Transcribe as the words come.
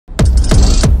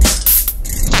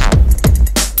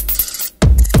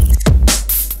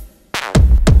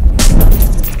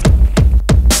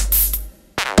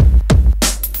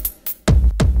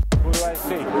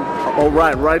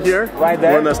right here. Right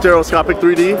there. We're in the stereoscopic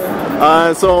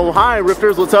 3D. So hi,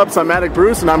 Rifters, what's up? Cymatic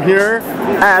Bruce, and I'm here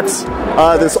at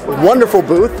this wonderful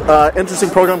booth, interesting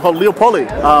program called Leopoly,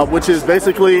 which is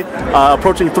basically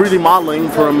approaching 3D modeling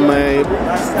from a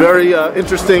very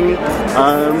interesting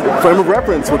frame of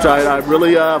reference, which I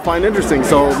really find interesting.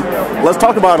 So let's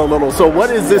talk about it a little. So what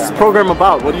is this program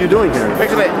about? What are you doing here?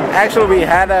 Actually, we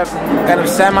had a kind of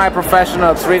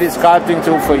semi-professional 3D sculpting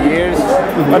tool for years,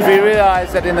 but we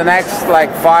realized that in the next like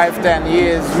 5-10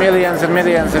 years, millions and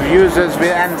millions of users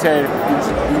will enter,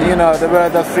 you know, the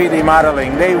world of 3D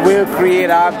modeling. They will create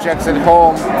objects at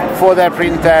home for their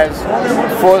printers,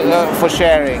 for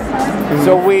sharing.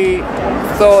 So we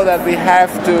thought that we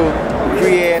have to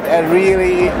create a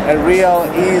real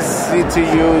easy to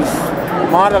use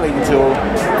modeling tool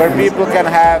where people can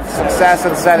have success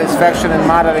and satisfaction in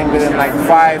modeling within like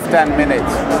 5-10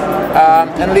 minutes.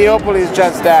 And Leopoly is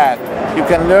just that. You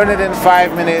can learn it in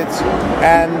 5 minutes,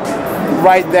 and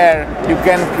right there you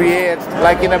can create,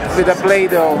 like with a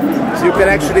Play-Doh, you can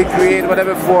actually create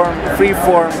whatever form, free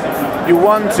form you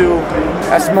want to,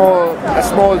 a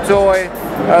small toy,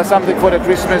 something for the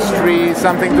Christmas tree,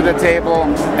 something to the table,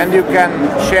 and you can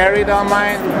share it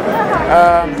online,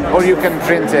 or you can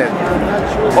print it.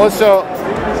 Also,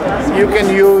 you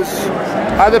can use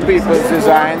other people's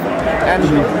design and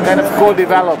kind of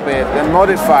co-develop it and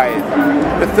modify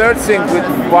it. The third thing with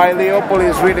why Leopoly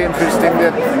is really interesting,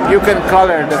 that you can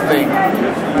color the thing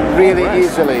really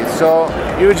easily. So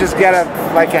you just get a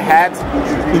hat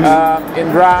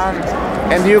in brown,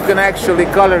 and you can actually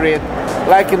color it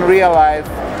like in real life,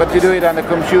 but you do it on the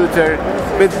computer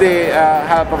with the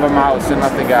help of a mouse and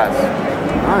nothing else.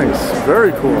 Nice,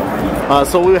 very cool.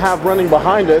 So we have running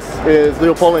behind us is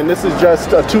Leopoly, and this is just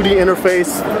a 2D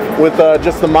interface with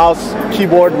just the mouse,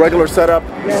 keyboard, regular setup.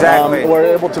 Exactly. We're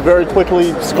able to very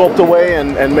quickly sculpt away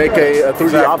and make a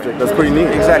 3D object. That's pretty neat.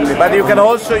 Exactly. But you can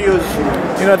also use,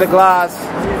 you know, the glass,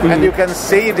 and you can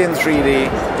see it in 3D.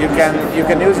 You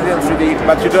can use it in 3D,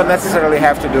 but you don't necessarily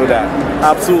have to do that.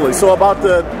 Absolutely. So about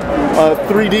the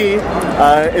 3D,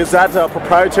 is that a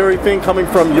proprietary thing coming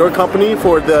from your company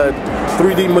for the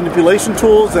 3D manipulation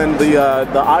tools and the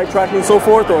eye tracking and so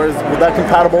forth, or is that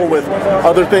compatible with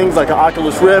other things like an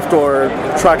Oculus Rift or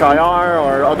Track IR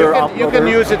or other? You can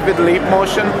use it with leap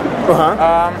motion.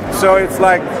 So it's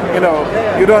like, you know,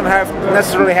 you don't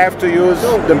necessarily have to use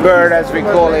the bird, as we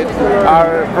call it,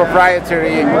 our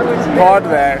proprietary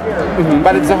hardware,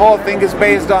 but the whole thing is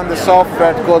based on the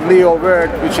software called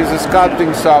LeoWord, which is a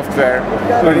sculpting software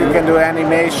where you can do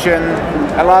animation,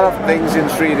 a lot of things in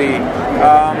 3D.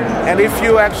 And if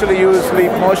you actually use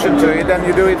leap motion to it, then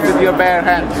you do it with your bare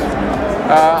hands,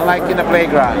 like in a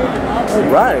playground.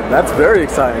 Right, that's very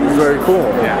exciting. It's very cool.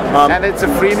 Yeah. And it's a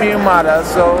freemium model,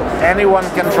 so anyone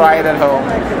can try it at home.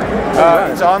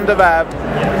 It's on the web.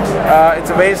 It's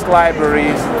a waste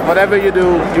library. Whatever you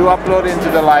do, you upload into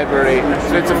the library.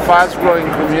 So it's a fast-growing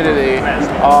community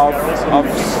of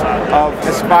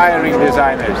aspiring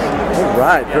designers.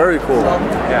 Right, very cool.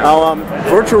 Yeah. Now,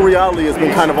 virtual reality has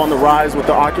been kind of on the rise with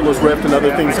the Oculus Rift and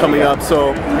other things coming up.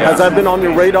 So, has that been on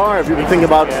your radar? Have you been thinking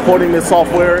about porting this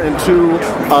software into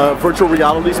virtual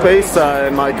reality space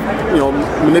and, like, you know,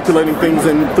 manipulating things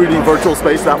in 3D virtual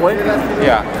space that way?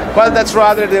 Yeah. Well, that's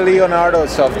rather the Leonardo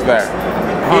software.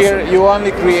 Here you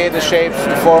only create the shapes,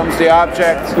 the forms, the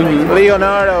objects.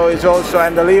 Leonardo is also,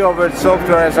 and the LeoWord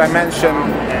software, as I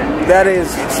mentioned, that is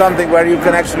something where you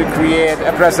can actually create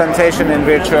a presentation in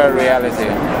virtual reality.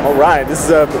 All right, this is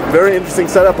a very interesting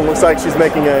setup. It looks like she's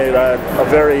making a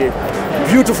very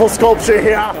beautiful sculpture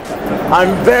here.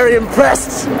 I'm very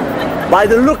impressed by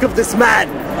the look of this man.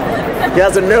 He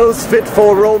has a nose fit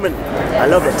for a Roman. I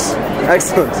love it.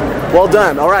 Excellent. Well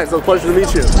done. All right, so it's a pleasure to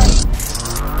meet you.